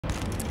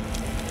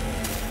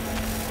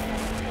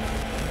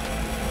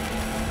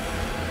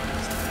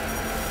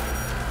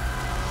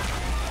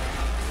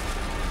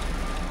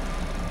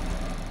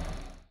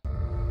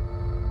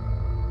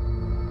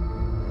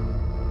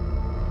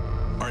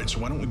So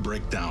why don't we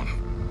break down?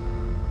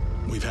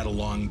 We've had a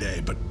long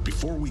day, but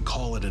before we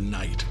call it a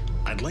night,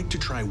 I'd like to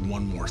try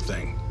one more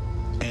thing.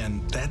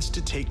 And that's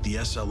to take the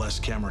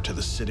SLS camera to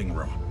the sitting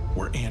room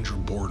where Andrew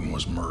Borden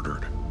was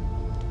murdered.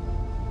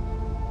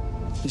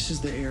 This is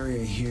the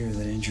area here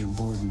that Andrew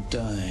Borden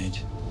died.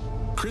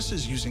 Chris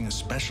is using a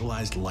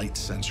specialized light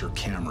sensor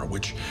camera,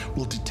 which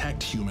will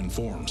detect human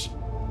forms.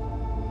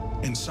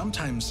 And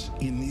sometimes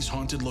in these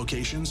haunted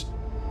locations,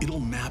 it'll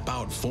map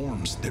out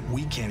forms that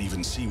we can't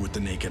even see with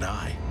the naked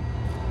eye.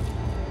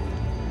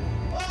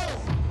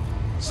 Oh!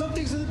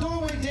 Something's in the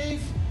doorway,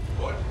 Dave.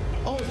 What?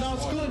 Oh, now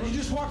it's good. You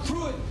just walked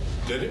through it.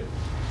 Did it?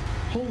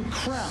 Holy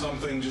crap.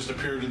 Something just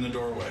appeared in the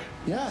doorway.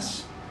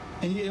 Yes.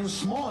 And it was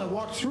small, and I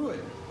walked through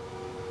it.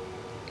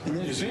 And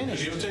then it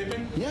vanished. Is it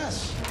videotaping?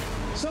 Yes.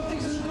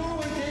 Something's in the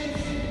doorway, Dave.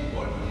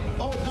 What?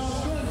 Oh, now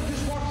it's good. You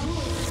just walked through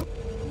it.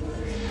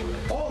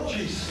 Oh,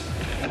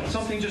 jeez.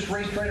 Something just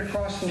raced right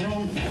across the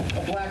room.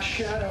 A black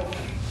shadow.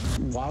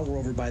 While we're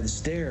over by the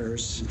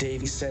stairs,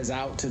 Dave says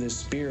out to the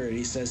spirit,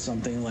 he says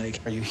something like,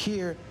 "Are you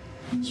here?"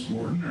 Miss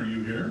Borden, are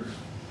you here?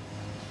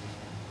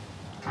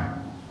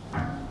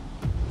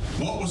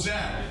 What was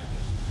that?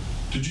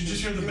 Did you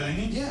just hear the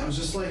banging? Yeah, it was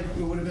just like,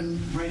 it would have been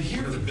right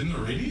here. Would it have been the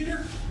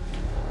radiator?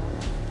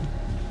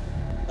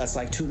 That's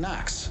like 2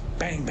 knocks.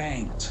 Bang,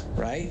 bang,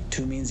 right?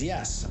 2 means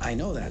yes. I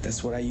know that.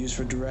 That's what I use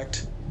for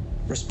direct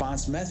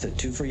response method.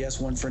 2 for yes,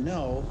 1 for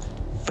no.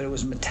 But it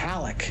was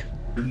metallic.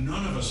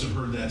 None of us have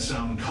heard that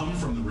sound come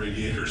from the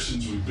radiator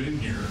since we've been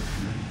here.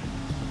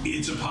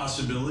 It's a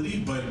possibility,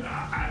 but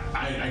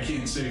I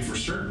can't say for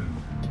certain.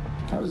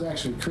 That was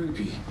actually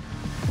creepy.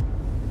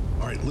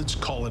 All right, let's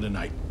call it a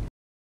night.